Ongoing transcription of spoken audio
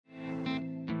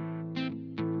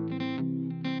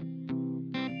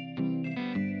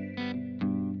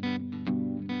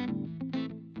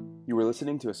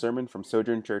listening to a sermon from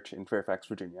Sojourn Church in Fairfax,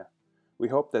 Virginia. We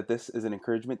hope that this is an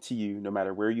encouragement to you no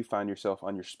matter where you find yourself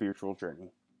on your spiritual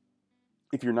journey.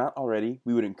 If you're not already,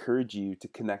 we would encourage you to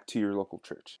connect to your local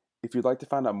church. If you'd like to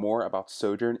find out more about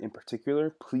Sojourn in particular,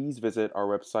 please visit our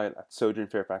website at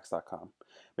sojournfairfax.com.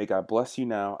 May God bless you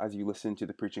now as you listen to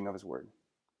the preaching of His Word.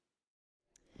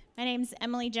 My name's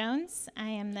Emily Jones. I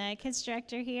am the kids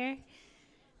director here.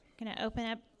 I'm going to open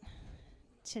up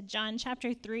to John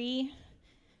chapter 3,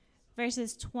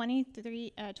 verses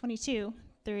 22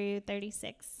 through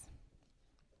 36.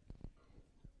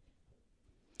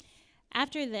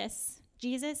 After this,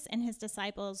 Jesus and his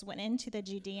disciples went into the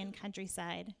Judean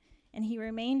countryside, and he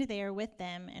remained there with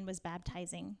them and was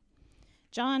baptizing.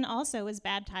 John also was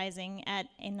baptizing at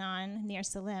Aenon near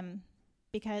Salim,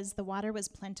 because the water was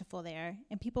plentiful there,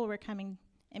 and people were coming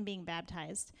and being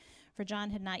baptized, for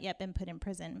John had not yet been put in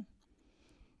prison.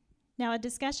 Now a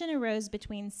discussion arose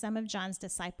between some of John's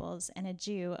disciples and a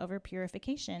Jew over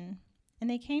purification. And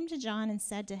they came to John and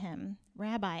said to him,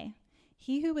 "Rabbi,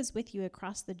 he who was with you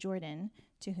across the Jordan,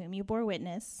 to whom you bore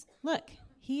witness, look,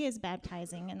 he is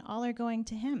baptizing, and all are going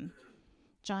to him."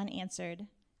 John answered,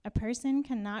 "A person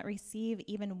cannot receive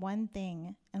even one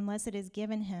thing unless it is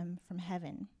given him from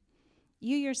heaven.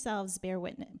 You yourselves bear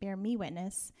me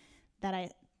witness that I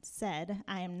said,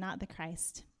 I am not the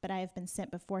Christ, but I have been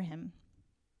sent before him.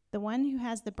 The one who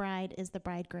has the bride is the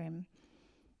bridegroom.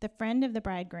 The friend of the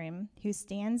bridegroom, who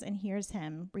stands and hears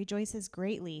him, rejoices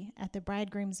greatly at the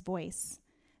bridegroom's voice.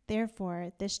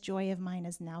 Therefore, this joy of mine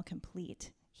is now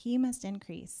complete. He must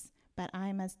increase, but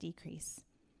I must decrease.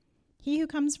 He who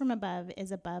comes from above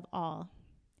is above all.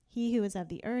 He who is of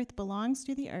the earth belongs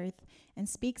to the earth and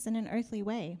speaks in an earthly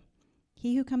way.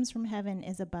 He who comes from heaven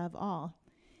is above all.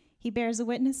 He bears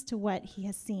witness to what he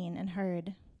has seen and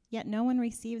heard, yet no one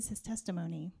receives his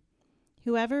testimony.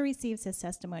 Whoever receives his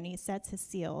testimony sets his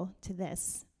seal to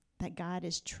this, that God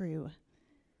is true.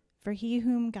 For he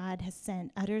whom God has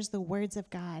sent utters the words of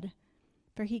God,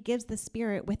 for he gives the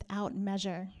Spirit without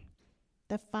measure.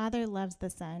 The Father loves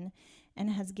the Son and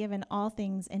has given all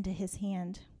things into his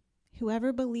hand.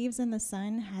 Whoever believes in the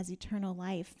Son has eternal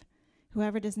life.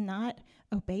 Whoever does not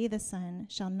obey the Son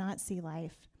shall not see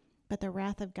life, but the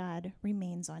wrath of God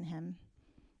remains on him."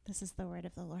 This is the word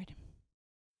of the Lord.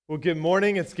 Well, good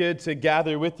morning. It's good to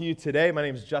gather with you today. My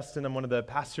name is Justin. I'm one of the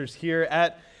pastors here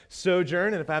at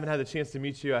Sojourn, and if I haven't had the chance to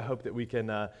meet you, I hope that we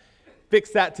can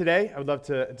fix that today. I would love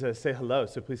to say hello,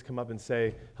 so please come up and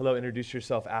say hello, introduce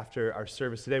yourself after our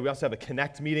service today. We also have a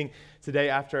Connect meeting today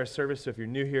after our service, so if you're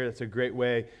new here, that's a great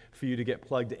way for you to get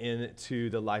plugged into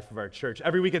the life of our church.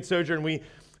 Every week at Sojourn, we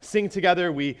sing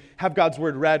together, we have God's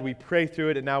Word read, we pray through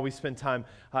it, and now we spend time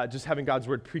just having God's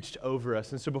Word preached over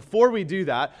us. And so before we do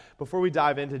that, before we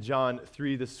dive into John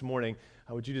 3 this morning,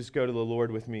 would you just go to the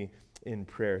Lord with me in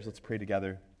prayers? Let's pray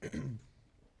together.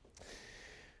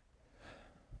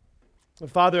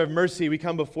 Father of mercy, we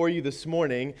come before you this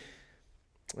morning,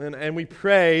 and we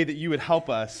pray that you would help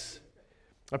us.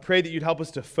 I pray that you'd help us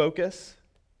to focus.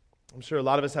 I'm sure a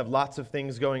lot of us have lots of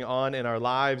things going on in our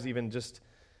lives, even just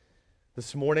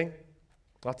this morning.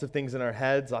 Lots of things in our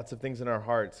heads, lots of things in our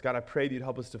hearts. God, I pray that you'd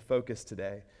help us to focus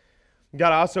today.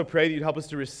 God, I also pray that you'd help us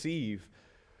to receive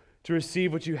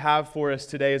what you have for us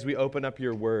today as we open up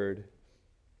your word.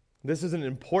 This is an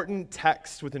important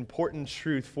text with important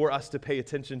truth for us to pay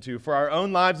attention to, for our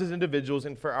own lives as individuals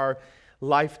and for our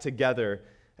life together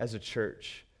as a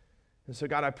church. And so,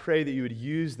 God, I pray that you would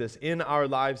use this in our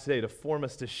lives today to form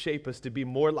us, to shape us, to be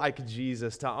more like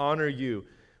Jesus, to honor you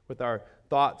with our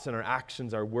thoughts and our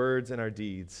actions, our words and our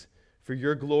deeds, for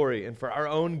your glory and for our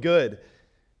own good.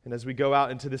 And as we go out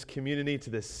into this community,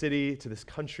 to this city, to this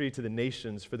country, to the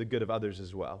nations, for the good of others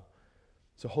as well.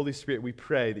 So Holy Spirit, we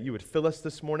pray that you would fill us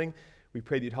this morning. We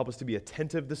pray that you'd help us to be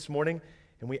attentive this morning.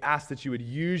 And we ask that you would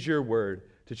use your word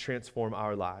to transform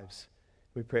our lives.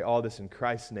 We pray all this in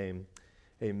Christ's name.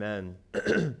 Amen.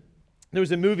 There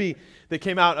was a movie that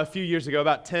came out a few years ago,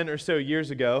 about 10 or so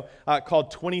years ago, called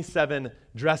 27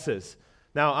 Dresses.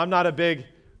 Now, I'm not a big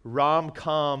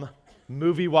rom-com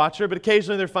movie watcher, but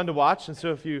occasionally they're fun to watch. And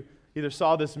so if you either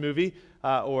saw this movie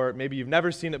or maybe you've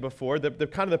never seen it before, the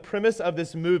kind of the premise of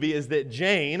this movie is that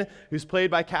Jane, who's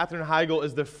played by Katherine Heigl,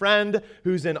 is the friend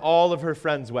who's in all of her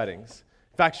friends' weddings.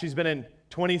 In fact, she's been in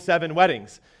 27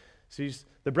 weddings. She's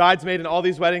the bridesmaid in all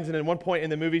these weddings, and at one point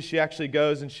in the movie, she actually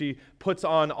goes and she puts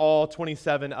on all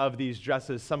 27 of these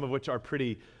dresses, some of which are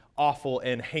pretty awful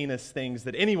and heinous things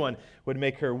that anyone would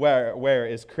make her wear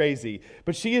is crazy.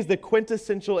 But she is the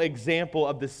quintessential example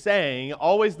of the saying,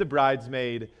 always the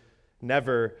bridesmaid,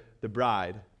 never the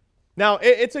bride. Now,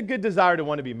 it's a good desire to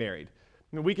want to be married.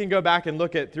 We can go back and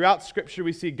look at throughout Scripture,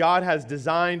 we see God has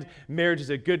designed marriage as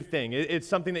a good thing. It's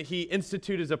something that He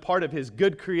instituted as a part of His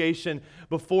good creation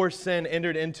before sin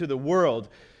entered into the world.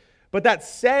 But that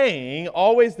saying,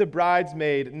 always the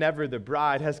bridesmaid, never the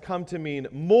bride, has come to mean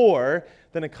more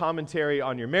than a commentary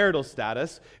on your marital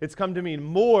status. It's come to mean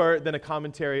more than a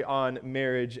commentary on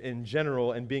marriage in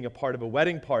general and being a part of a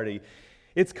wedding party.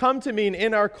 It's come to mean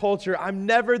in our culture, I'm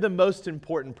never the most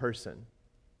important person.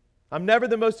 I'm never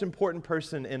the most important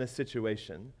person in a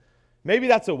situation. Maybe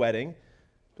that's a wedding,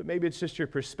 but maybe it's just your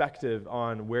perspective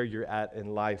on where you're at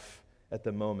in life at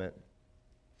the moment.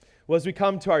 Well, as we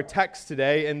come to our text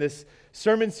today in this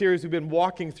sermon series we've been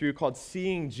walking through called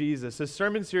Seeing Jesus, a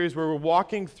sermon series where we're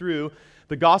walking through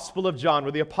the Gospel of John,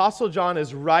 where the Apostle John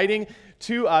is writing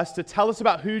to us to tell us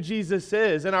about who Jesus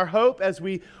is. And our hope as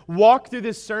we walk through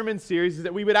this sermon series is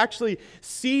that we would actually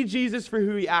see Jesus for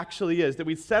who He actually is, that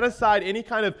we'd set aside any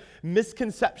kind of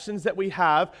misconceptions that we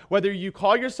have, whether you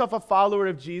call yourself a follower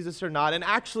of Jesus or not, and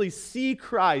actually see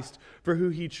Christ for who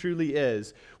He truly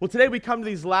is. Well, today we come to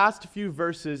these last few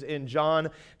verses in John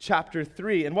chapter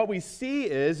 3, and what we see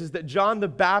is that John the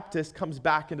Baptist comes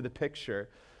back into the picture.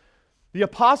 The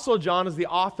Apostle John is the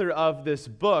author of this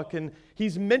book, and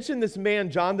he's mentioned this man,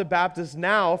 John the Baptist,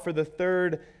 now for the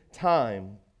third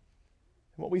time.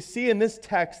 What we see in this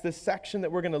text, this section that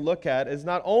we're going to look at, is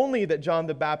not only that John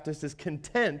the Baptist is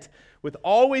content with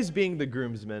always being the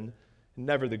groomsman,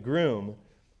 never the groom,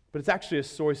 but it's actually a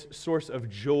source of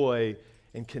joy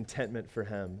and contentment for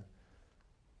him.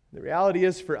 The reality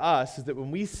is for us is that when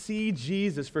we see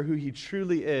Jesus for who He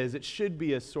truly is, it should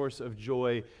be a source of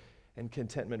joy and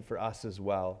contentment for us as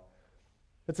well.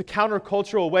 It's a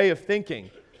countercultural way of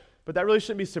thinking, but that really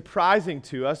shouldn't be surprising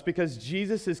to us because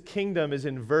Jesus' kingdom is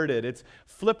inverted. It's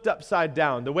flipped upside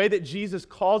down. The way that Jesus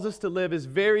calls us to live is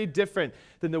very different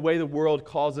than the way the world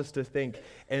calls us to think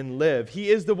and live. He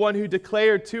is the one who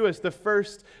declared to us, the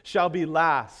first shall be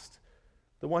last.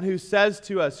 The one who says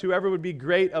to us, whoever would be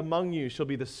great among you shall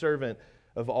be the servant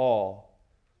of all.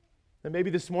 And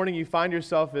maybe this morning you find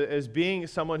yourself as being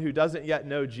someone who doesn't yet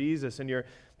know Jesus, and you're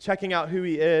checking out who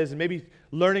He is and maybe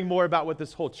learning more about what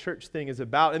this whole church thing is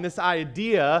about. And this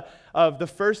idea of the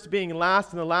first being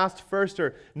last and the last first,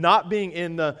 or not being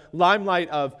in the limelight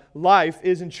of life,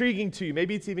 is intriguing to you.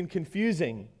 Maybe it's even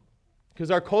confusing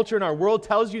because our culture and our world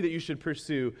tells you that you should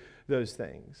pursue those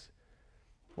things.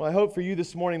 Well, I hope for you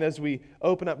this morning as we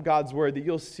open up God's Word that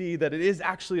you'll see that it is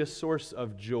actually a source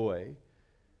of joy.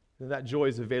 And that joy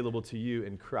is available to you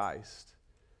in Christ.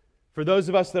 For those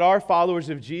of us that are followers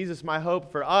of Jesus, my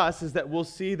hope for us is that we'll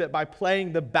see that by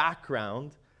playing the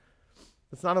background,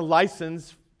 it's not a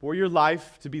license for your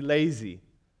life to be lazy.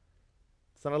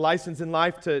 It's not a license in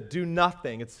life to do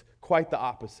nothing. It's quite the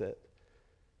opposite.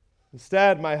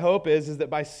 Instead, my hope is that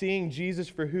by seeing Jesus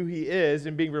for who He is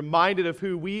and being reminded of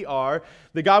who we are,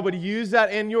 that God would use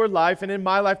that in your life and in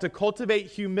my life to cultivate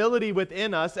humility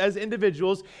within us as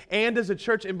individuals and as a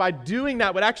church. And by doing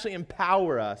that would actually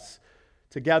empower us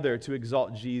together to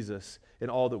exalt Jesus in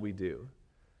all that we do.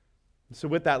 And so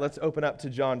with that, let's open up to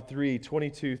John 3,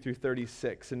 22 through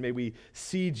 36, and may we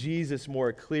see Jesus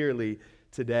more clearly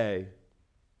today.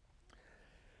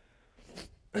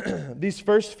 These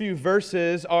first few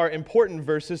verses are important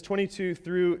verses, 22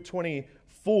 through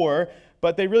 24,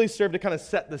 but they really serve to kind of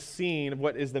set the scene of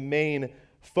what is the main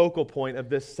focal point of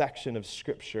this section of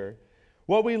Scripture.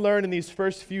 What we learn in these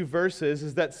first few verses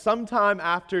is that sometime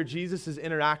after Jesus'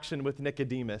 interaction with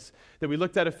Nicodemus, that we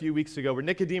looked at a few weeks ago, where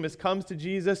Nicodemus comes to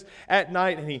Jesus at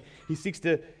night and he seeks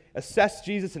to assess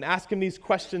Jesus and ask Him these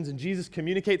questions, and Jesus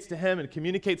communicates to him and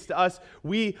communicates to us,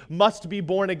 we must be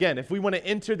born again. If we want to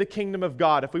enter the kingdom of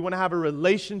God, if we want to have a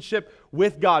relationship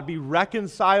with God, be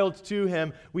reconciled to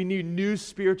Him, we need new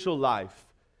spiritual life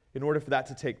in order for that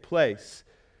to take place.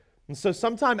 And so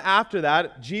sometime after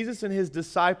that, Jesus and His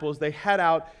disciples, they head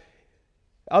out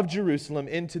of Jerusalem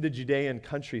into the Judean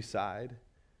countryside.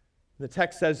 The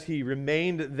text says He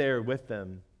remained there with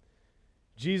them.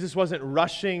 Jesus wasn't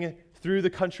rushing through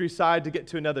the countryside to get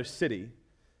to another city.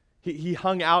 He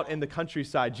hung out in the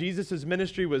countryside. Jesus'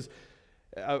 ministry was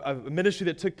a ministry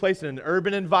that took place in an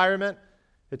urban environment.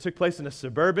 It took place in a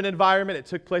suburban environment. It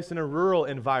took place in a rural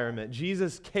environment.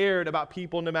 Jesus cared about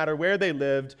people no matter where they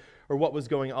lived or what was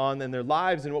going on in their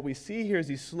lives. And what we see here is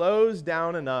He slows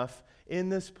down enough in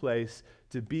this place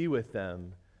to be with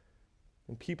them.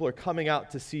 And people are coming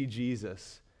out to see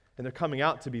Jesus, and they're coming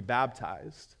out to be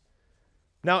baptized.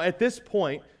 Now, at this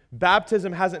point,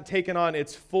 baptism hasn't taken on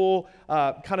its full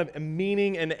kind of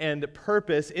meaning and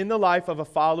purpose in the life of a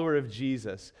follower of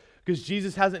Jesus. because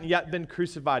Jesus hasn't yet been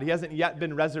crucified. He hasn't yet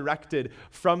been resurrected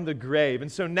from the grave.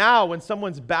 And so now when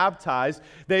someone's baptized,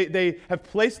 they have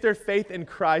placed their faith in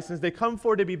Christ. And as they come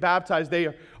forward to be baptized, they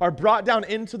are brought down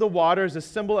into the water as a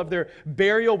symbol of their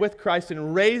burial with Christ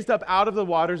and raised up out of the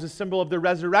water as a symbol of their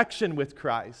resurrection with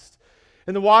Christ.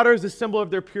 And the water is a symbol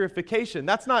of their purification.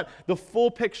 That's not the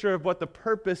full picture of what the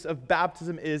purpose of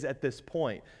baptism is at this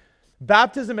point.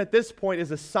 Baptism at this point is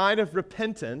a sign of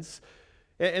repentance,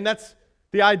 and that's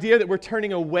the idea that we're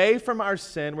turning away from our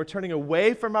sin, we're turning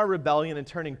away from our rebellion and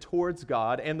turning towards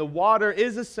God, and the water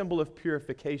is a symbol of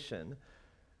purification.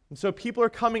 And so people are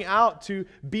coming out to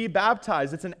be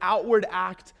baptized. It's an outward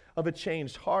act of a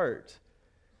changed heart.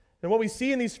 And what we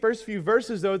see in these first few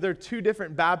verses, though, there are two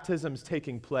different baptisms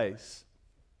taking place.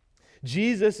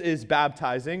 Jesus is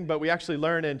baptizing, but we actually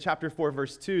learn in chapter 4,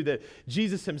 verse 2, that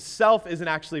Jesus himself isn't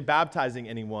actually baptizing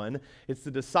anyone. It's the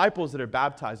disciples that are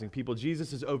baptizing people.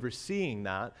 Jesus is overseeing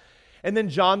that. And then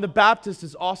John the Baptist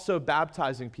is also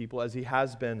baptizing people, as he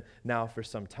has been now for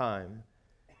some time.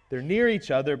 They're near each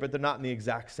other, but they're not in the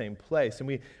exact same place.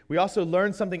 And we also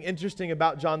learn something interesting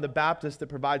about John the Baptist that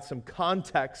provides some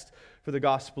context for the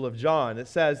Gospel of John. It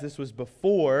says this was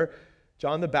before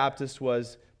John the Baptist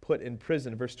was put in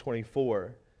prison, verse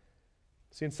 24.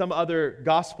 See, in some other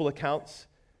gospel accounts,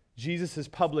 Jesus'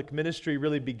 public ministry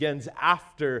really begins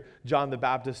after John the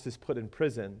Baptist is put in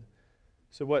prison.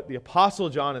 So what the Apostle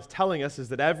John is telling us is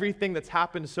that everything that's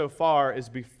happened so far is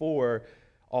before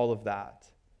all of that.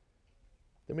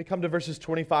 Then we come to verses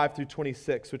 25 through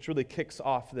 26, which really kicks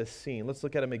off this scene. Let's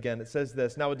look at them again. It says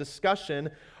this: Now a discussion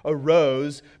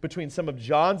arose between some of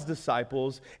John's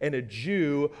disciples and a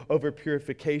Jew over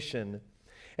purification.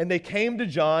 And they came to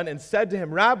John and said to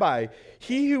him, Rabbi,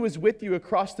 he who was with you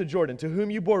across the Jordan, to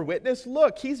whom you bore witness,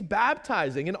 look, he's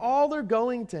baptizing, and all are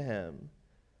going to him.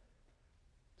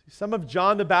 Some of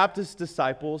John the Baptist's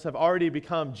disciples have already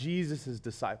become Jesus'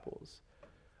 disciples.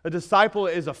 A disciple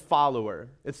is a follower.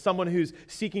 It's someone who's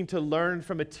seeking to learn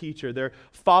from a teacher. They're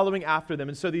following after them.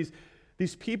 And so these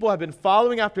people have been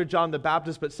following after John the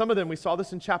Baptist, but some of them, we saw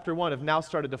this in chapter 1, have now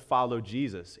started to follow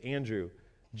Jesus. Andrew,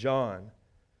 John.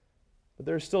 But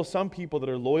there are still some people that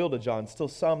are loyal to John, still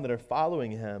some that are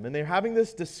following him. And they're having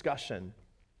this discussion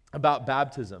about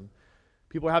baptism.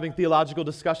 People are having theological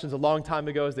discussions a long time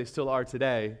ago, as they still are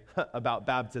today, about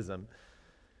baptism.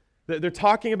 They're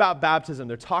talking about baptism.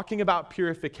 They're talking about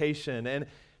purification. And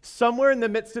somewhere in the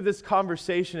midst of this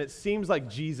conversation, it seems like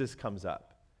Jesus comes up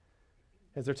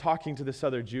as they're talking to this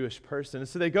other Jewish person. And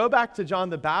so they go back to John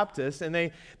the Baptist, and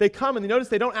they come, and you notice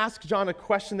they don't ask John a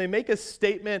question. They make a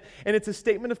statement, and it's a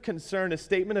statement of concern, a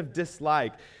statement of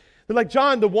dislike. They're like,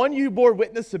 John, the one you bore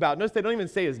witness about. Notice they don't even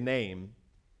say his name.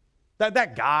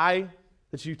 That guy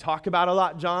that you talk about a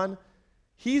lot, John,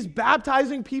 he's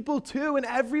baptizing people too, and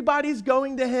everybody's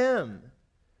going to him.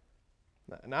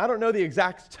 Now, I don't know the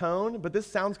exact tone, but this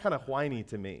sounds kind of whiny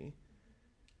to me.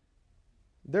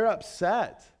 They're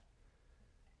upset.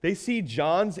 They see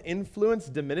John's influence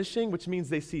diminishing, which means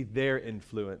they see their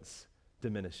influence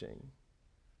diminishing.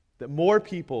 That more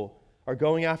people are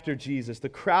going after Jesus. The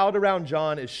crowd around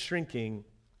John is shrinking,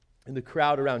 and the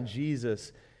crowd around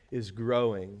Jesus is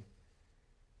growing.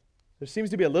 There seems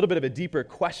to be a little bit of a deeper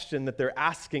question that they're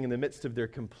asking in the midst of their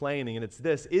complaining, and it's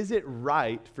this: is it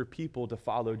right for people to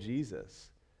follow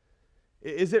Jesus?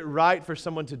 Is it right for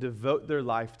someone to devote their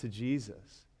life to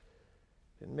Jesus?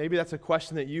 And maybe that's a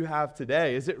question that you have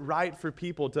today. Is it right for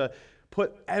people to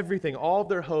put everything, all of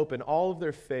their hope and all of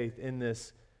their faith in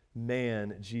this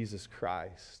man, Jesus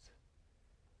Christ?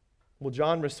 Well,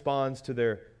 John responds to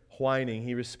their whining.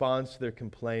 He responds to their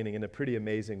complaining in a pretty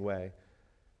amazing way.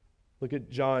 Look at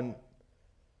John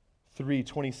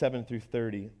 3:27 through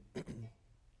 30. It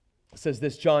says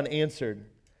this: John answered,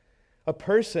 "A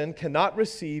person cannot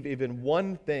receive even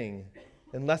one thing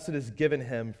unless it is given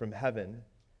him from heaven.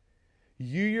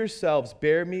 You yourselves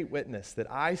bear me witness that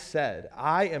I said,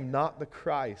 I am not the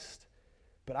Christ,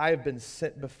 but I have been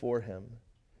sent before him.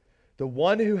 The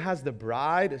one who has the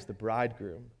bride is the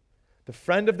bridegroom. The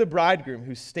friend of the bridegroom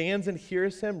who stands and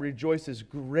hears him rejoices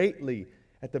greatly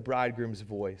at the bridegroom's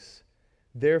voice.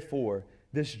 Therefore,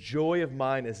 this joy of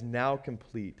mine is now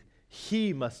complete.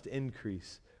 He must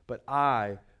increase, but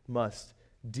I must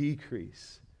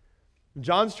decrease."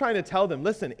 John's trying to tell them,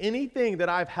 listen, anything that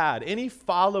I've had, any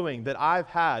following that I've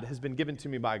had has been given to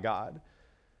me by God.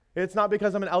 It's not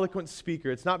because I'm an eloquent speaker.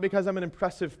 It's not because I'm an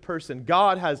impressive person.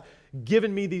 God has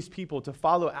given me these people to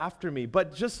follow after me.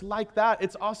 But just like that,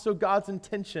 it's also God's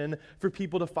intention for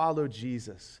people to follow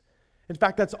Jesus. In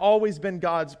fact, that's always been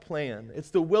God's plan.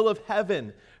 It's the will of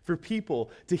heaven for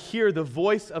people to hear the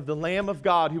voice of the Lamb of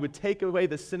God who would take away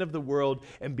the sin of the world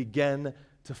and begin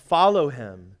to follow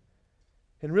him.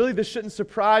 And really, this shouldn't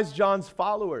surprise John's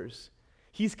followers.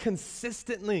 He's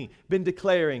consistently been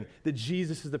declaring that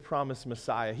Jesus is the promised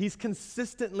Messiah. He's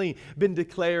consistently been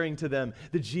declaring to them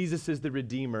that Jesus is the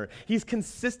Redeemer. He's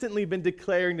consistently been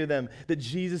declaring to them that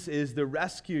Jesus is the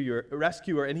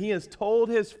rescuer. And he has told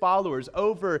his followers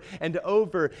over and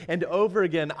over and over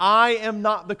again, I am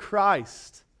not the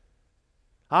Christ.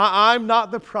 I'm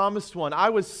not the promised one. I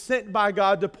was sent by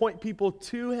God to point people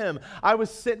to him. I was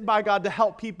sent by God to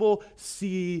help people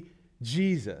see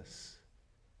Jesus.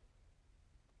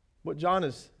 What John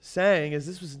is saying is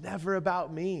this was never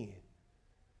about me.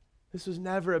 This was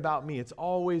never about me. It's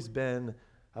always been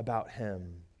about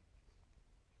him.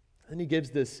 And he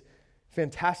gives this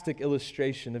fantastic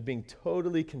illustration of being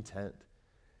totally content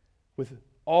with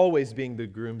always being the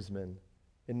groomsman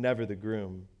and never the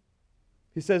groom.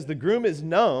 He says the groom is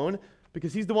known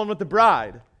because he's the one with the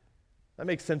bride. That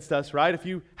makes sense to us, right? If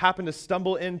you happen to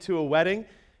stumble into a wedding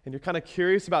and you're kind of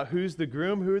curious about who's the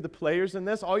groom, who are the players in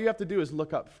this, all you have to do is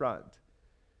look up front.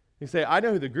 You say, I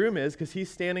know who the groom is because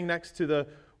he's standing next to the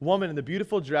woman in the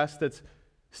beautiful dress that's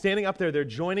standing up there. They're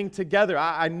joining together.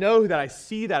 I know that. I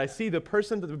see that. I see the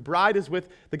person that the bride is with,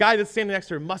 the guy that's standing next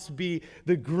to her must be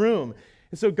the groom.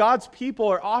 And so God's people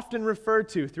are often referred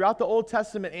to throughout the Old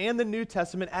Testament and the New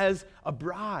Testament as a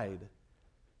bride.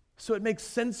 So it makes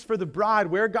sense for the bride,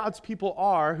 where God's people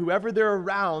are, whoever they're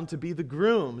around, to be the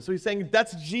groom. So he's saying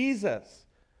that's Jesus.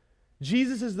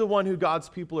 Jesus is the one who God's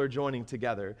people are joining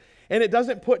together. And it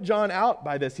doesn't put John out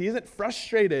by this. He isn't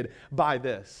frustrated by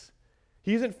this.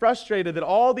 He isn't frustrated that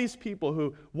all these people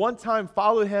who one time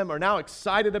followed him are now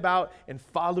excited about and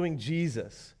following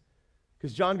Jesus.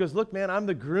 Because John goes, look, man, I'm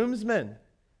the groomsman.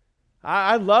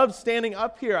 I love standing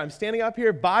up here. I'm standing up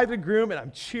here by the groom and I'm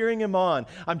cheering him on.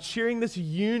 I'm cheering this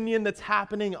union that's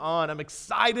happening on. I'm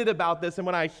excited about this. And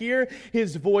when I hear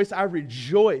his voice, I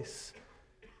rejoice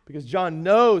because John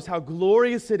knows how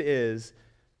glorious it is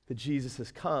that Jesus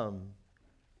has come.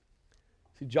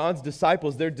 See, John's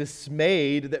disciples, they're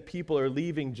dismayed that people are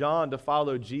leaving John to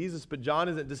follow Jesus, but John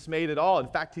isn't dismayed at all. In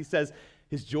fact, he says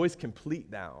his joy's complete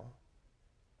now.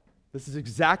 This is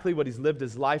exactly what he's lived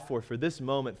his life for this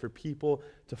moment, for people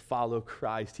to follow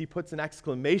Christ. He puts an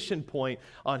exclamation point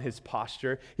on his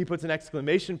posture. He puts an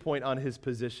exclamation point on his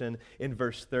position in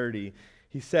verse 30.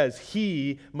 He says,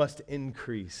 he must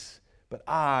increase, but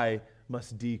I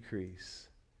must decrease.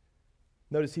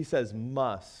 Notice he says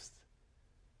must.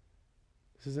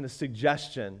 This isn't a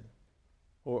suggestion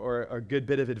or a good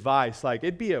bit of advice. Like,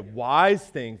 it'd be a wise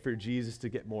thing for Jesus to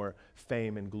get more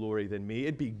fame and glory than me.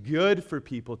 It'd be good for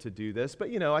people to do this, but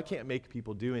I can't make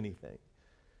people do anything.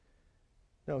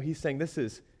 No, he's saying this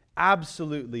is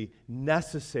absolutely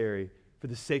necessary for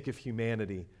the sake of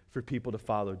humanity, for people to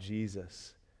follow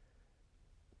Jesus.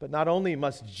 But not only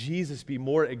must Jesus be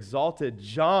more exalted,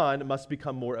 John must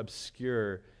become more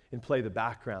obscure and play the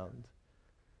background.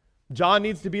 John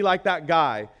needs to be like that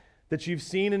guy that you've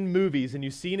seen in movies and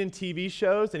you've seen in TV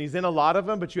shows, and he's in a lot of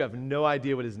them, but you have no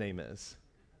idea what his name is.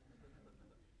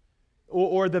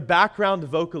 Or the background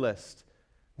vocalist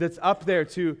that's up there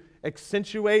to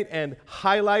accentuate and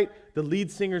highlight the lead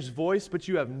singer's voice, but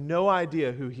you have no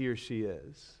idea who he or she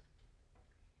is.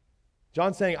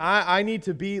 John's saying, I need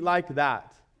to be like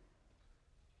that.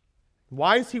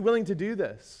 Why is he willing to do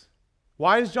this?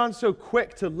 Why is John so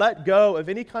quick to let go of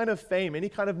any kind of fame, any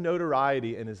kind of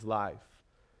notoriety in his life?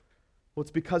 Well,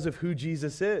 it's because of who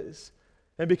Jesus is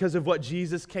and because of what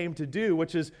Jesus came to do,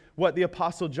 which is what the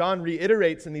Apostle John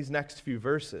reiterates in these next few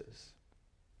verses.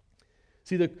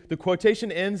 See, the quotation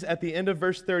ends at the end of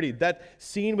verse 30. That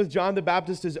scene with John the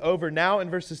Baptist is over. Now in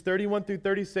verses 31 through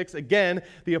 36, again,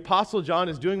 the Apostle John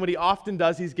is doing what he often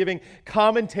does. He's giving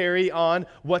commentary on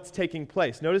what's taking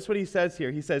place. Notice what he says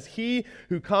here. He says, he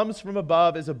who comes from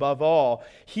above is above all.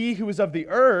 He who is of the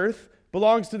earth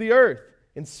belongs to the earth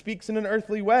and speaks in an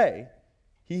earthly way.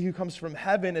 He who comes from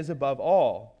heaven is above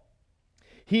all.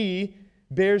 He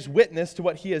bears witness to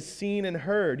what he has seen and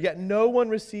heard, yet no one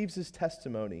receives his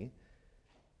testimony.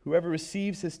 Whoever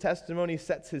receives his testimony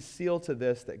sets his seal to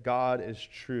this, that God is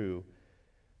true.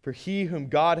 For he whom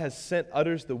God has sent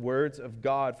utters the words of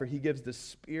God, for he gives the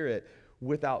Spirit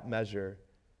without measure.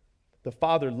 The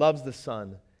Father loves the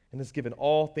Son and has given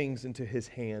all things into his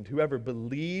hand. Whoever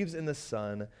believes in the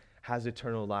Son has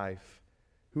eternal life.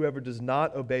 Whoever does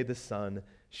not obey the Son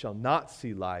shall not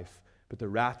see life, but the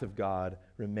wrath of God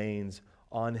remains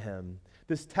on him.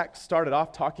 This text started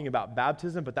off talking about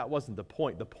baptism, but that wasn't the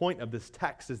point. The point of this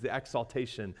text is the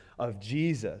exaltation of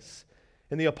Jesus.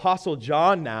 And the Apostle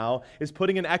John now is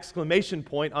putting an exclamation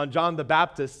point on John the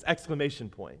Baptist's exclamation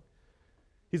point.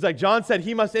 He's like, John said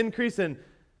he must increase, and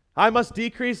I must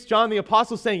decrease. John the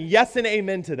Apostle saying yes and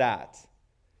amen to that.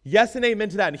 Yes and amen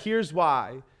to that. And here's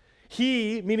why.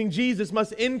 He, meaning Jesus,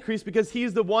 must increase because he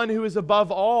is the one who is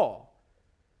above all.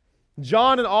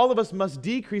 John and all of us must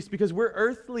decrease because we're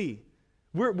earthly.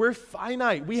 We're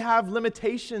finite. We have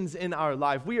limitations in our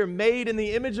life. We are made in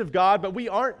the image of God, but we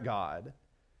aren't God.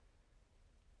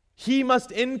 He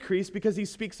must increase because he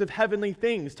speaks of heavenly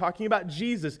things, talking about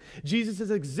Jesus. Jesus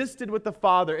has existed with the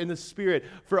Father in the Spirit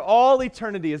for all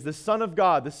eternity as the Son of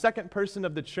God, the second person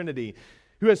of the Trinity,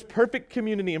 who has perfect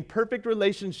community and perfect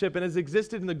relationship and has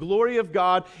existed in the glory of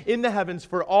God in the heavens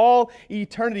for all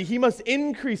eternity. He must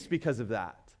increase because of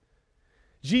that.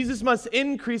 Jesus must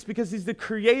increase because he's the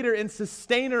creator and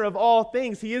sustainer of all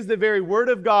things. He is the very Word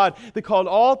of God that called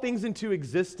all things into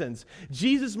existence.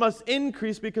 Jesus must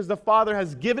increase because the Father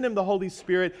has given him the Holy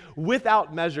Spirit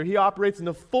without measure. He operates in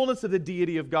the fullness of the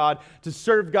deity of God to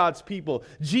serve God's people.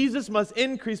 Jesus must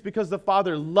increase because the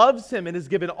Father loves him and has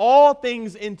given all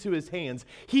things into his hands.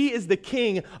 He is the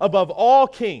King above all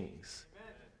kings.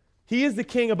 He is the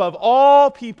King above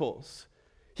all peoples.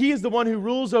 He is the one who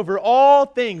rules over all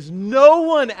things. No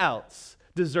one else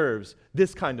deserves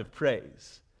this kind of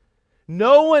praise.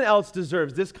 No one else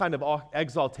deserves this kind of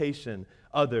exaltation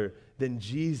other than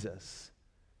Jesus.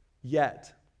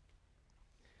 Yet,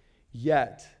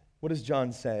 what does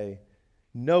John say?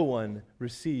 No one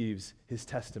receives his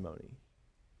testimony.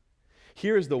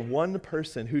 Here is the one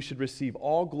person who should receive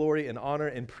all glory and honor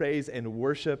and praise and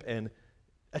worship and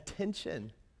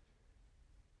attention.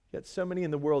 Yet so many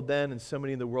in the world then and so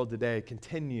many in the world today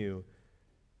continue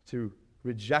to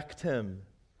reject him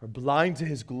or blind to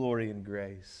his glory and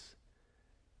grace.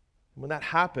 And when that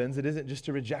happens, it isn't just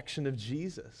a rejection of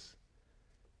Jesus.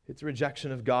 It's a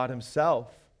rejection of God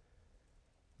himself.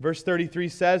 Verse 33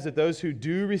 says that those who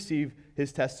do receive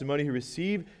his testimony, who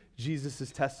receive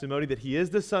Jesus' testimony that he is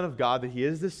the Son of God, that he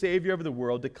is the Savior of the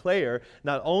world, declare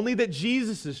not only that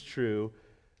Jesus is true,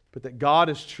 but that God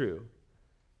is true.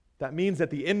 That means that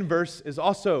the inverse is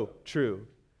also true.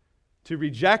 To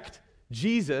reject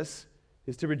Jesus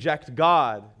is to reject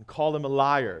God and call him a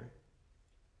liar.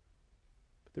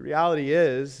 But the reality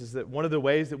is that one of the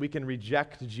ways that we can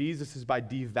reject Jesus is by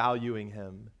devaluing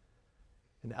him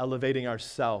and elevating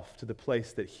ourselves to the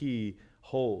place that he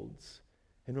holds.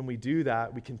 And when we do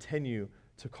that, we continue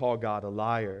to call God a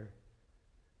liar.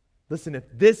 Listen, if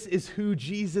this is who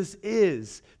Jesus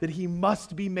is, then he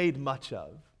must be made much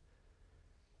of.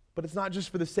 But it's not just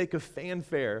for the sake of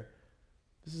fanfare.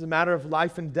 This is a matter of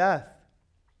life and death.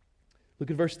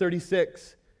 Look at verse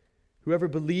 36. Whoever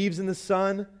believes in the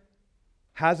Son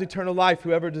has eternal life.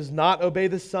 Whoever does not obey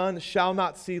the Son shall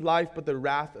not see life, but the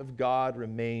wrath of God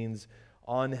remains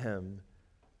on him.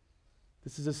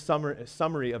 This is a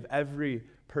summary of every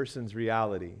person's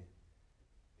reality.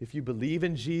 If you believe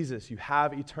in Jesus, you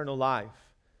have eternal life.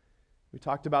 We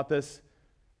talked about this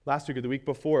last week or the week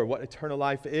before, what eternal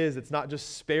life is. It's not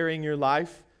just sparing your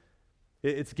life.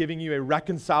 It's giving you a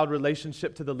reconciled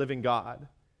relationship to the living God.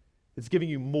 It's giving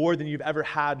you more than you've ever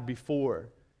had before.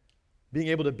 Being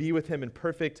able to be with him in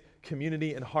perfect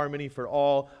community and harmony for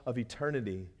all of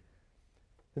eternity.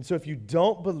 And so if you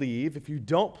don't believe, if you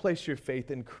don't place your faith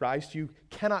in Christ, you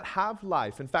cannot have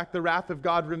life. In fact, the wrath of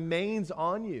God remains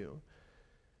on you.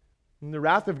 And the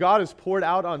wrath of God is poured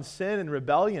out on sin and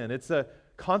rebellion. It's a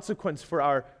consequence for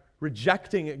our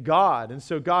rejecting God. And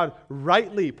so God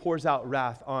rightly pours out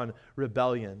wrath on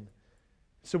rebellion.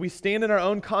 So we stand in our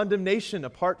own condemnation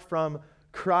apart from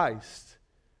Christ.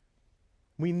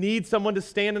 We need someone to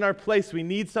stand in our place. We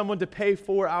need someone to pay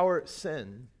for our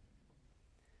sin.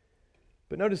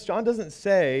 But notice, John doesn't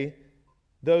say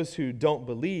those who don't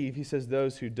believe. He says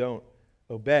those who don't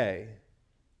obey.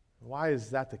 Why is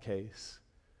that the case?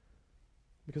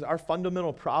 Because our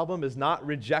fundamental problem is not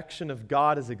rejection of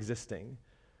God as existing.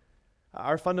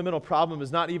 Our fundamental problem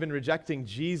is not even rejecting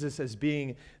Jesus as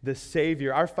being the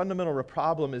Savior. Our fundamental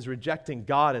problem is rejecting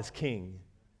God as King,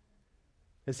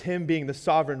 as him being the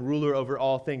sovereign ruler over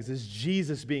all things, as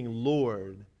Jesus being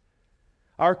Lord.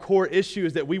 Our core issue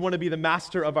is that we want to be the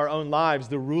master of our own lives,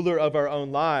 the ruler of our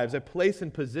own lives, a place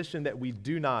and position that we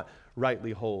do not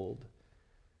rightly hold.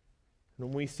 And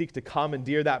when we seek to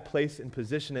commandeer that place and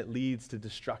position, it leads to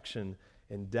destruction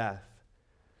and death.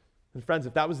 And friends,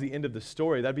 if that was the end of the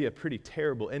story, that'd be a pretty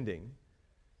terrible ending.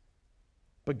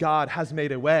 But God has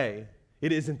made a way.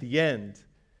 It isn't the end.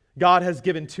 God has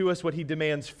given to us what he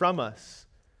demands from us.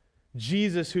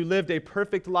 Jesus, who lived a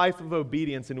perfect life of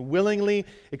obedience and willingly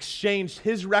exchanged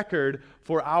his record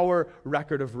for our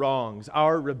record of wrongs,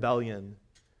 our rebellion.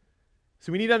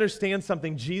 So we need to understand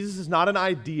something. Jesus is not an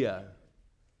idea.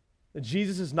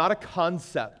 Jesus is not a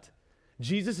concept.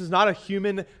 Jesus is not a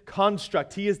human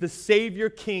construct. He is the Savior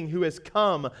King who has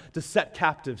come to set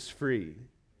captives free.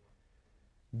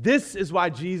 This is why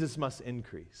Jesus must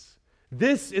increase.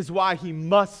 This is why he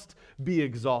must be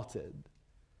exalted.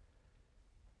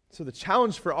 So the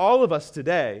challenge for all of us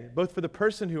today, both for the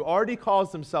person who already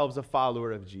calls themselves a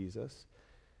follower of Jesus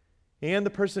and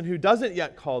the person who doesn't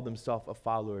yet call themselves a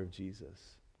follower of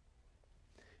Jesus,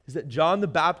 is that John the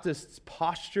Baptist's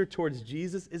posture towards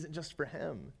Jesus isn't just for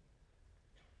him.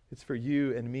 It's for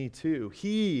you and me too.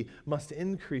 He must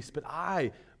increase, but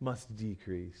I must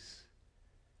decrease.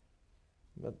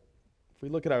 But if we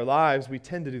look at our lives, we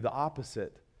tend to do the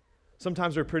opposite.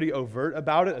 Sometimes we're pretty overt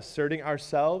about it, asserting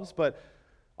ourselves, but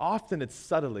often it's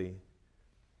subtly.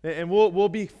 And we'll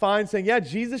be fine saying, yeah,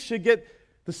 Jesus should get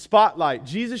the spotlight.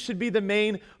 Jesus should be the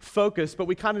main focus, but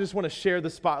we kind of just want to share the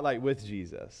spotlight with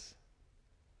Jesus.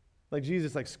 Like,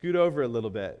 Jesus, like, scoot over a little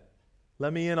bit.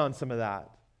 Let me in on some of that.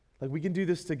 Like, we can do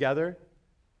this together.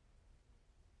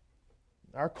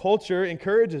 Our culture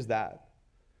encourages that.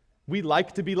 We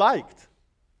like to be liked.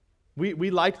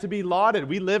 We like to be lauded.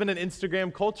 We live in an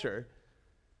Instagram culture,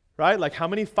 right? Like, how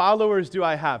many followers do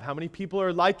I have? How many people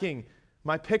are liking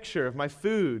my picture of my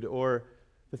food or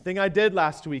the thing I did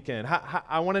last weekend?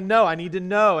 I want to know. I need to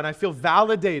know, and I feel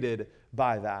validated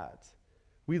by that.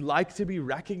 We like to be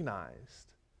recognized.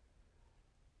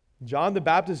 John the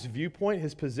Baptist's viewpoint,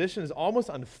 his position is almost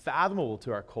unfathomable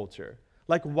to our culture.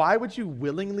 Like, why would you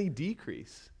willingly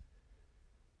decrease?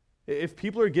 If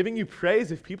people are giving you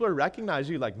praise, if people are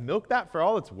recognizing you, like, milk that for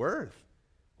all it's worth.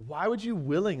 Why would you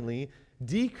willingly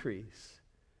decrease?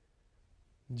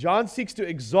 John seeks to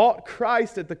exalt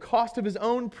Christ at the cost of his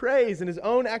own praise and his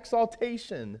own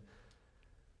exaltation.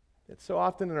 Yet so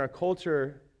often in our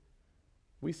culture,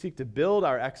 we seek to build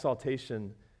our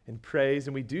exaltation and praise,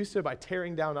 and we do so by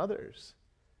tearing down others,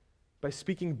 by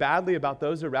speaking badly about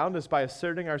those around us, by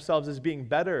asserting ourselves as being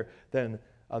better than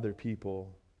other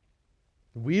people.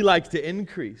 We like to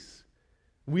increase.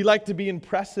 We like to be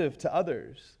impressive to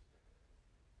others.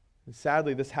 And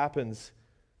sadly, this happens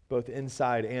both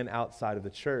inside and outside of the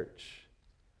church.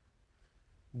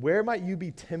 Where might you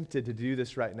be tempted to do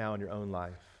this right now in your own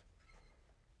life?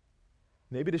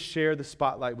 Maybe to share the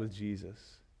spotlight with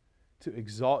Jesus, to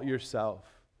exalt yourself,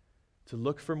 to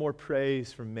look for more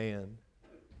praise from man.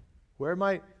 Where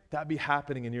might that be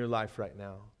happening in your life right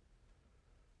now?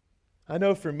 I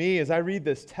know for me, as I read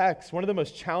this text, one of the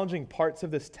most challenging parts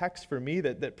of this text for me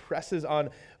that presses on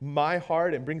my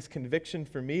heart and brings conviction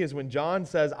for me is when John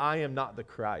says, I am not the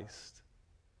Christ.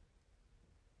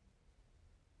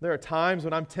 There are times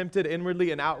when I'm tempted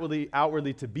inwardly and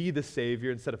outwardly to be the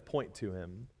Savior instead of point to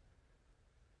him.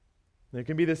 There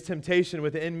can be this temptation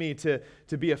within me to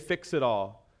be a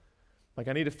fix-it-all. Like,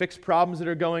 I need to fix problems that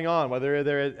are going on, whether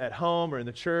they're at home or in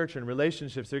the church or in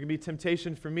relationships. There can be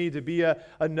temptation for me to be a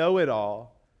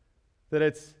know-it-all, that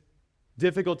it's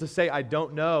difficult to say, I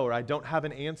don't know, or I don't have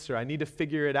an answer. I need to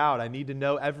figure it out. I need to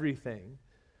know everything.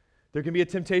 There can be a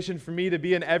temptation for me to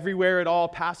be an everywhere-at-all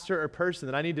pastor or person,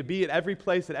 that I need to be at every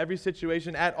place, at every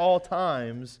situation, at all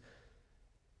times,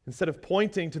 instead of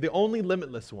pointing to the only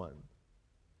limitless one.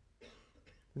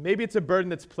 Maybe it's a burden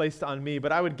that's placed on me,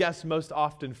 but I would guess most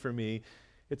often for me,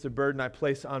 it's a burden I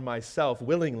place on myself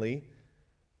willingly.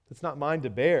 It's not mine to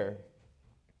bear.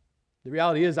 The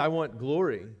reality is I want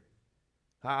glory.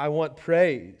 I want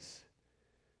praise.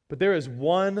 But there is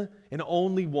one and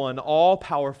only one,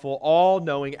 all-powerful,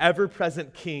 all-knowing,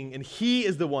 ever-present King, and he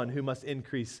is the one who must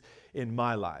increase in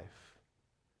my life.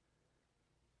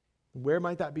 Where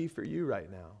might that be for you right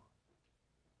now?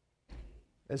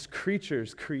 As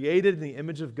creatures created in the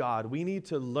image of God, we need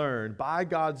to learn, by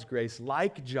God's grace,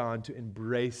 like John, to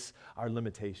embrace our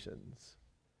limitations.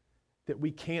 That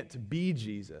we can't be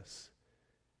Jesus,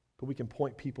 but we can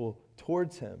point people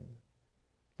towards him.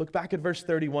 Look back at verse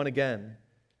 31 again.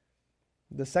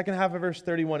 The second half of verse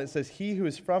 31, it says, he who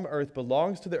is from earth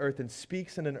belongs to the earth and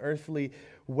speaks in an earthly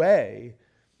way.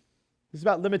 This is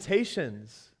about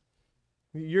limitations.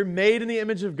 You're made in the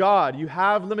image of God. You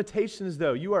have limitations,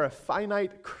 though. You are a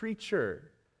finite creature.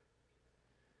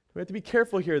 We have to be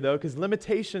careful here, though, because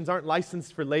limitations aren't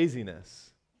licensed for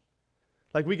laziness.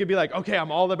 Like, we could be like, okay, I'm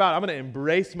going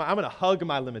to hug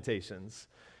my limitations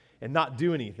and not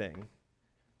do anything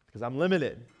because I'm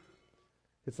limited.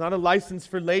 It's not a license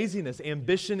for laziness.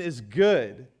 Ambition is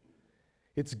good.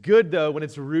 It's good, though, when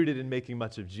it's rooted in making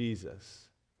much of Jesus.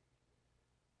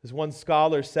 As one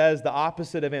scholar says, the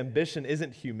opposite of ambition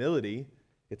isn't humility,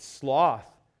 it's sloth,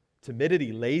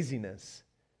 timidity, laziness.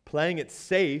 Playing it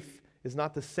safe is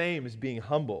not the same as being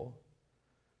humble.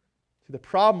 The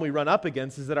problem we run up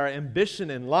against is that our ambition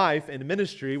in life and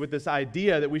ministry with this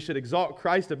idea that we should exalt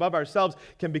Christ above ourselves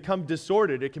can become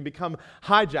disordered. It can become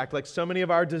hijacked like so many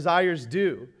of our desires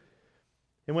do.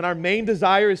 And when our main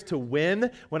desire is to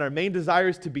win, when our main desire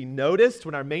is to be noticed,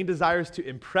 when our main desire is to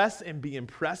impress and be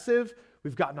impressive,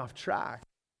 we've gotten off track.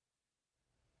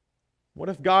 What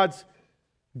if God's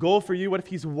goal for you, what if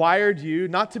He's wired you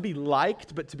not to be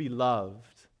liked, but to be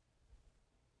loved?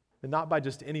 And not by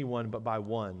just anyone, but by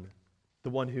one. The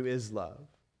one who is love.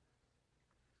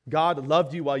 God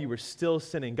loved you while you were still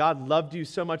sinning. God loved you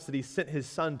so much that He sent His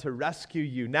Son to rescue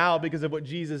you. Now, because of what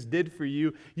Jesus did for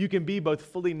you, you can be both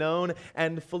fully known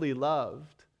and fully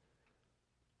loved.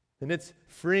 And it's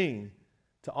freeing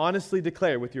to honestly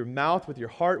declare with your mouth, with your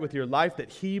heart, with your life that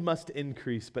He must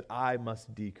increase, but I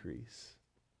must decrease.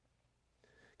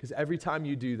 Because every time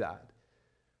you do that,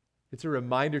 it's a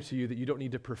reminder to you that you don't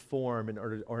need to perform in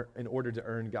order to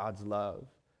earn God's love.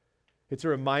 It's a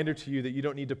reminder to you that you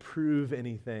don't need to prove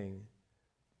anything,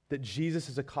 that Jesus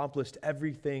has accomplished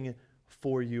everything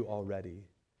for you already.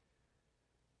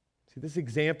 See, this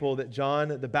example that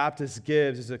John the Baptist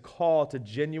gives is a call to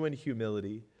genuine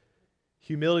humility.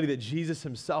 Humility that Jesus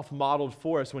Himself modeled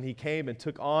for us when He came and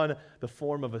took on the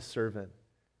form of a servant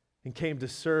and came to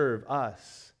serve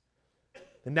us.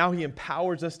 And now He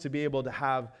empowers us to be able to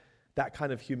have that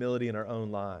kind of humility in our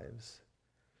own lives.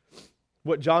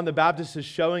 What John the Baptist is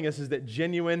showing us is that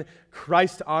genuine,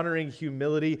 Christ-honoring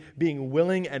humility, being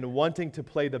willing and wanting to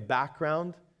play the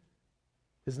background,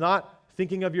 is not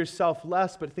thinking of yourself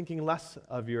less, but thinking less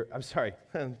of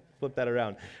flip that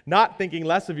around. Not thinking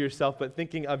less of yourself, but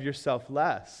thinking of yourself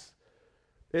less.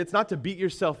 It's not to beat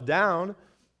yourself down.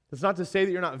 It's not to say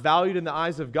that you're not valued in the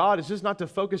eyes of God. It's just not to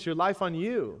focus your life on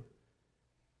you.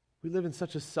 We live in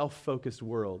such a self-focused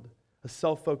world, a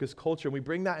self-focused culture, and we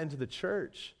bring that into the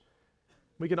church.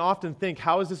 We can often think,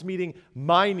 how is this meeting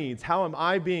my needs? How am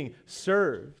I being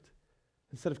served?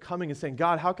 Instead of coming and saying,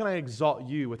 God, how can I exalt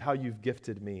you with how you've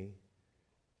gifted me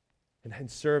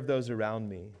and serve those around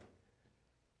me?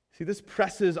 See, this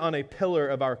presses on a pillar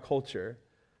of our culture.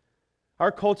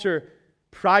 Our culture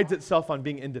prides itself on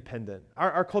being independent.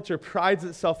 Our culture prides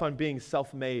itself on being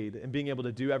self-made and being able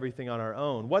to do everything on our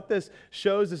own. What this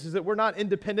shows us is that we're not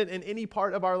independent in any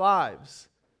part of our lives.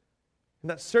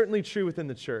 And that's certainly true within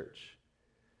the church.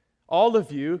 All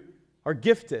of you are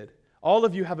gifted. All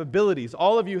of you have abilities.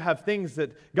 All of you have things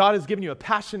that God has given you, a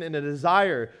passion and a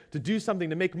desire to do something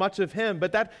to make much of Him.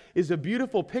 But that is a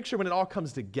beautiful picture when it all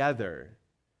comes together,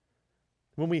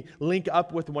 when we link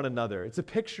up with one another. It's a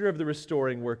picture of the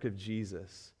restoring work of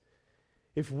Jesus.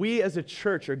 If we as a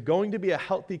church are going to be a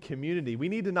healthy community, we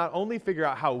need to not only figure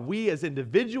out how we as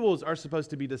individuals are supposed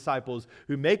to be disciples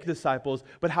who make disciples,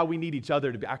 but how we need each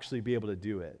other to actually be able to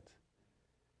do it.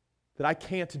 That I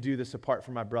can't do this apart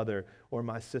from my brother or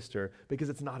my sister because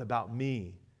it's not about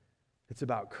me. It's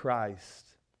about Christ.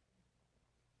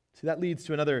 See, that leads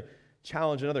to another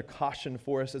challenge, another caution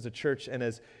for us as a church and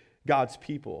as God's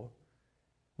people.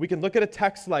 We can look at a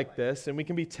text like this and we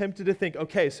can be tempted to think,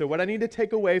 okay, so what I need to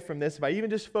take away from this, if I even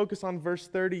just focus on verse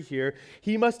 30 here,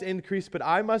 He must increase, but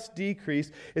I must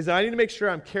decrease, is that I need to make sure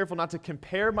I'm careful not to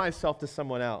compare myself to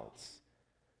someone else.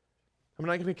 I'm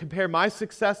not going to compare my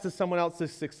success to someone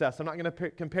else's success. I'm not going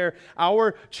to compare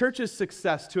our church's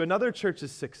success to another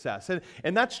church's success.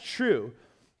 And that's true.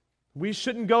 We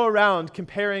shouldn't go around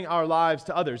comparing our lives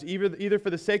to others, either for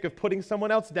the sake of putting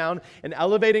someone else down and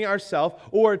elevating ourselves,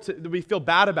 or we feel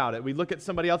bad about it. We look at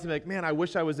somebody else and be like, man, I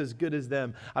wish I was as good as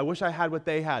them. I wish I had what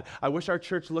they had. I wish our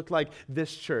church looked like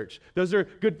this church. Those are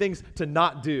good things to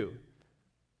not do.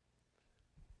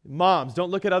 Moms,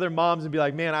 don't look at other moms and be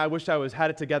like, man, I wish I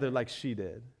had it together like she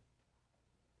did.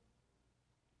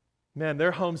 Man,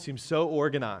 their home seems so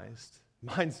organized.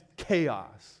 Mine's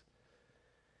chaos.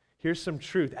 Here's some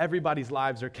truth. Everybody's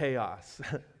lives are chaos.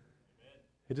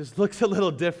 It just looks a little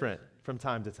different from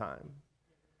time to time.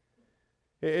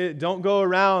 Don't go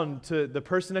around to the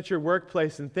person at your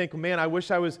workplace and think, man, I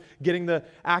wish I was getting the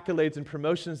accolades and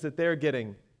promotions that they're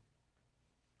getting.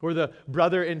 Or the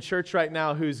brother in church right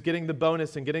now who's getting the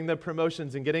bonus and getting the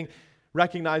promotions and getting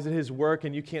recognized in his work,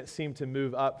 and you can't seem to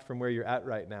move up from where you're at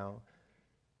right now.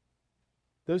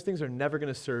 Those things are never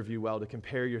going to serve you well to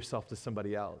compare yourself to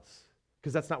somebody else,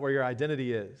 because that's not where your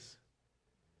identity is.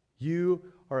 You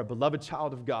are a beloved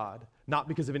child of God, not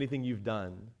because of anything you've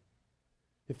done.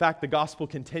 In fact, the gospel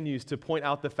continues to point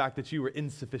out the fact that you were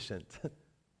insufficient.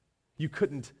 You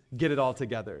couldn't get it all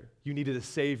together. You needed a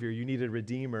Savior. You needed a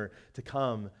Redeemer to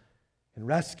come and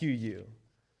rescue you.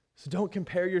 So don't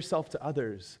compare yourself to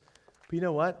others. But you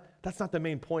know what? That's not the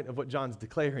main point of what John's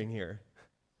declaring here.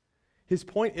 His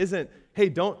point isn't, hey,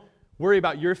 don't worry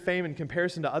about your fame in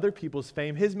comparison to other people's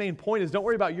fame. His main point is don't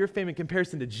worry about your fame in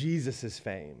comparison to Jesus'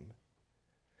 fame.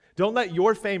 Don't let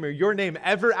your fame or your name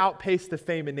ever outpace the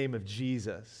fame and name of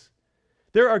Jesus.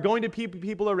 There are going to be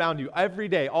people around you every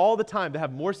day, all the time, that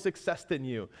have more success than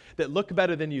you, that look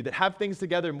better than you, that have things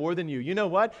together more than you. You know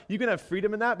what? You can have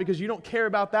freedom in that because you don't care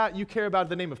about that. You care about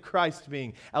the name of Christ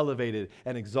being elevated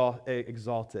and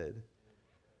exalted.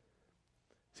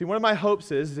 See, one of my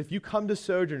hopes is if you come to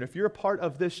Sojourn, if you're a part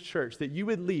of this church, that you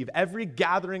would leave every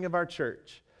gathering of our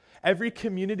church, every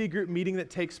community group meeting that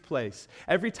takes place,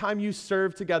 every time you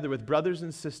serve together with brothers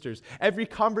and sisters, every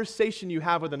conversation you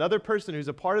have with another person who's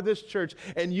a part of this church,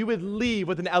 and you would leave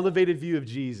with an elevated view of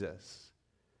Jesus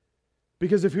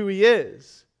because of who he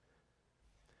is.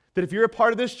 That if you're a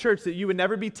part of this church, that you would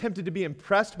never be tempted to be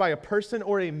impressed by a person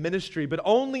or a ministry, but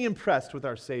only impressed with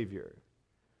our Savior.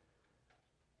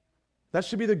 That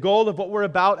should be the goal of what we're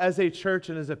about as a church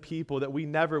and as a people, that we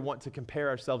never want to compare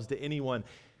ourselves to anyone,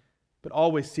 but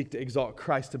always seek to exalt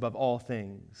Christ above all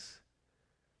things.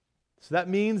 So that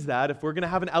means that if we're going to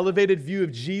have an elevated view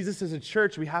of Jesus as a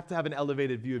church, we have to have an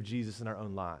elevated view of Jesus in our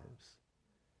own lives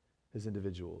as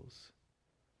individuals.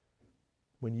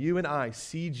 When you and I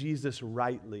see Jesus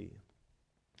rightly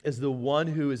as the one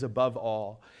who is above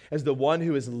all, as the one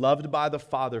who is loved by the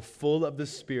Father, full of the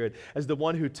Spirit, as the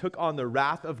one who took on the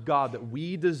wrath of God that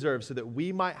we deserve so that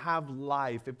we might have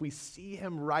life, if we see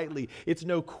him rightly, it's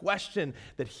no question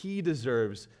that he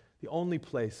deserves the only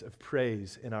place of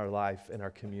praise in our life and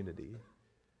our community.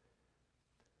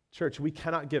 Church, we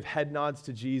cannot give head nods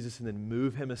to Jesus and then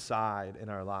move him aside in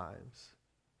our lives.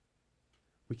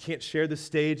 We can't share the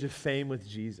stage of fame with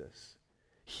Jesus.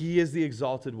 He is the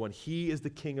exalted one. He is the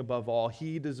king above all.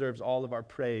 He deserves all of our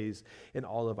praise and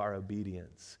all of our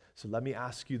obedience. So let me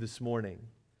ask you this morning,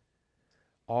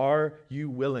 are you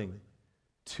willing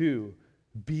to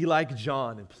be like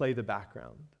John and play the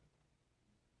background?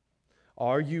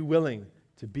 Are you willing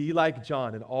to be like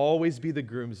John and always be the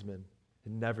groomsman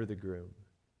and never the groom?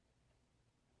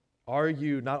 Are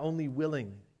you not only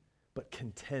willing, but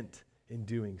content in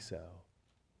doing so?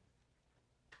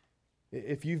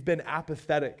 If you've been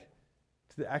apathetic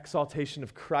to the exaltation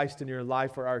of Christ in your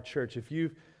life or our church, if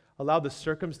you've allowed the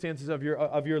circumstances of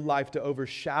your life to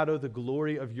overshadow the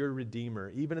glory of your Redeemer,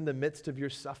 even in the midst of your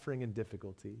suffering and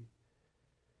difficulty,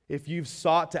 if you've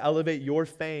sought to elevate your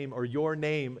fame or your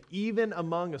name, even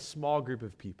among a small group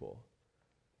of people,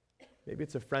 maybe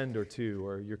it's a friend or two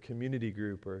or your community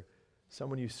group or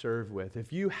someone you serve with,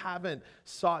 if you haven't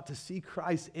sought to see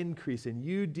Christ increase and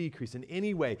you decrease in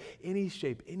any way, any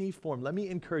shape, any form, let me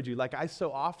encourage you, like I so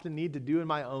often need to do in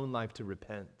my own life, to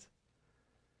repent,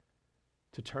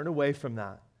 to turn away from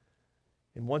that,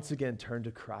 and once again turn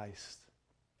to Christ,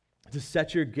 to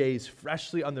set your gaze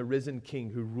freshly on the risen King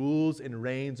who rules and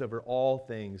reigns over all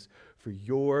things for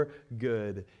your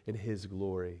good and his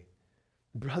glory.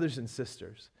 Brothers and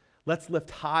sisters, let's lift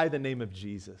high the name of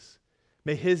Jesus.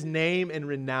 May his name and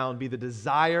renown be the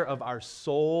desire of our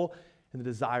soul and the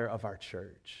desire of our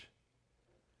church.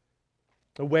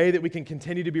 A way that we can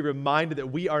continue to be reminded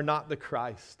that we are not the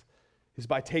Christ is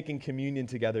by taking communion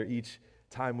together each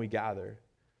time we gather.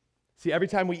 See, every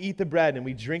time we eat the bread and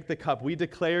we drink the cup, we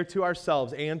declare to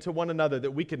ourselves and to one another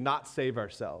that we could not save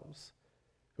ourselves,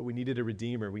 but we needed a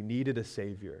Redeemer, we needed a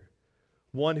Savior.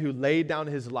 One who laid down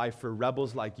his life for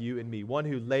rebels like you and me, one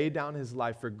who laid down his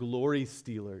life for glory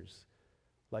stealers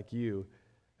like you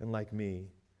and like me.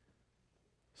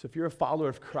 So if you're a follower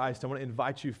of Christ, I want to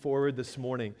invite you forward this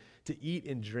morning to eat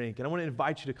and drink. And I want to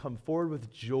invite you to come forward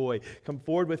with joy, come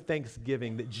forward with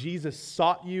thanksgiving that Jesus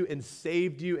sought you and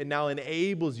saved you and now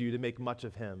enables you to make much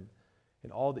of him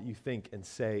in all that you think and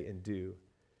say and do.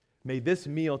 May this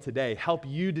meal today help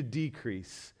you to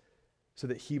decrease so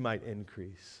that he might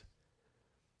increase.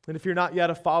 And if you're not yet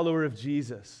a follower of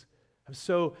Jesus, I'm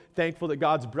so thankful that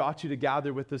God's brought you to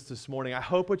gather with us this morning. I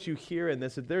hope what you hear in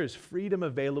this, that there is freedom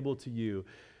available to you,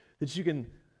 that you can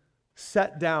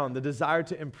set down the desire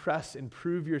to impress and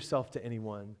prove yourself to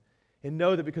anyone, and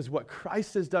know that because what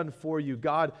Christ has done for you,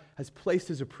 God has placed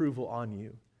his approval on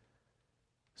you.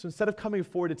 So instead of coming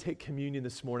forward to take communion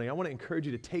this morning, I want to encourage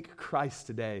you to take Christ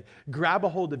today. Grab a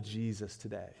hold of Jesus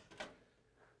today.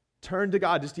 Turn to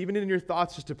God, just even in your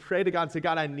thoughts, just to pray to God and say,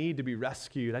 God, I need to be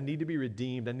rescued. I need to be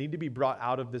redeemed. I need to be brought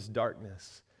out of this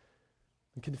darkness.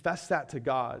 And confess that to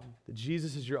God, that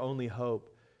Jesus is your only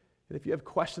hope. And if you have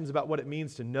questions about what it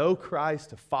means to know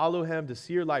Christ, to follow him, to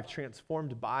see your life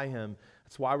transformed by him,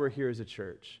 that's why we're here as a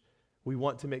church. We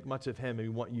want to make much of him, and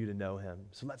we want you to know him.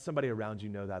 So let somebody around you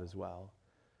know that as well.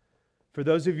 For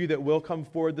those of you that will come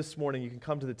forward this morning, you can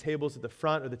come to the tables at the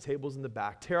front or the tables in the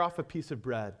back. Tear off a piece of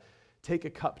bread. Take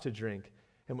a cup to drink.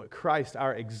 and what Christ,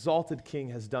 our exalted King,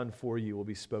 has done for you will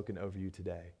be spoken over you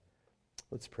today.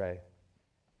 Let's pray.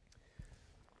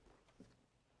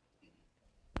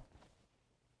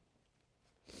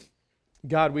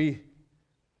 God, we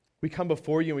come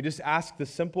before you and we just ask the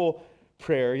simple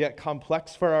prayer, yet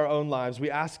complex for our own lives. We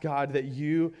ask, God, that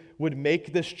you would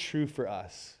make this true for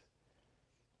us,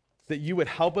 that you would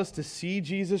help us to see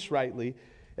Jesus rightly,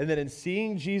 and that in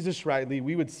seeing Jesus rightly,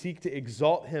 we would seek to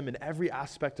exalt him in every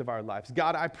aspect of our lives.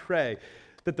 God, I pray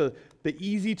that the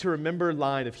easy to remember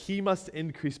line of he must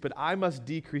increase, but I must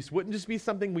decrease wouldn't just be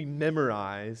something we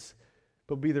memorize,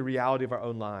 but be the reality of our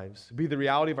own lives, be the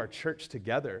reality of our church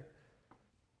together.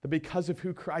 That because of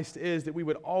who Christ is, that we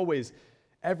would always,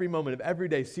 every moment of every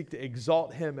day, seek to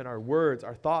exalt him in our words,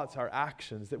 our thoughts, our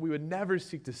actions, that we would never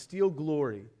seek to steal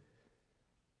glory.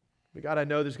 But God, I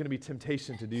know there's going to be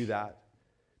temptation to do that.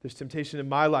 There's temptation in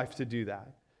my life to do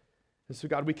that. And so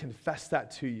God, we confess that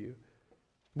to you.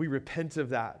 We repent of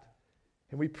that.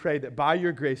 And we pray that by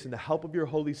your grace and the help of your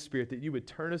Holy Spirit, that you would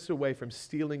turn us away from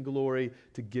stealing glory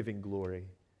to giving glory.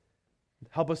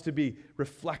 Help us to be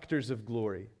reflectors of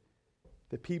glory.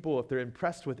 That people, if they're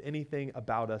impressed with anything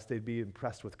about us, they'd be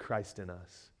impressed with Christ in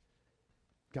us.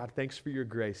 God, thanks for your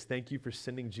grace. Thank you for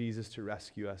sending Jesus to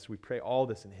rescue us. We pray all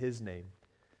this in his name.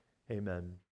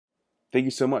 Amen. Thank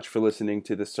you so much for listening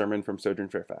to this sermon from Sojourn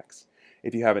Fairfax.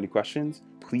 If you have any questions,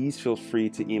 please feel free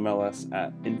to email us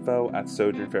at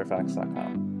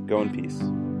info@sojournfairfax.com. Go in peace.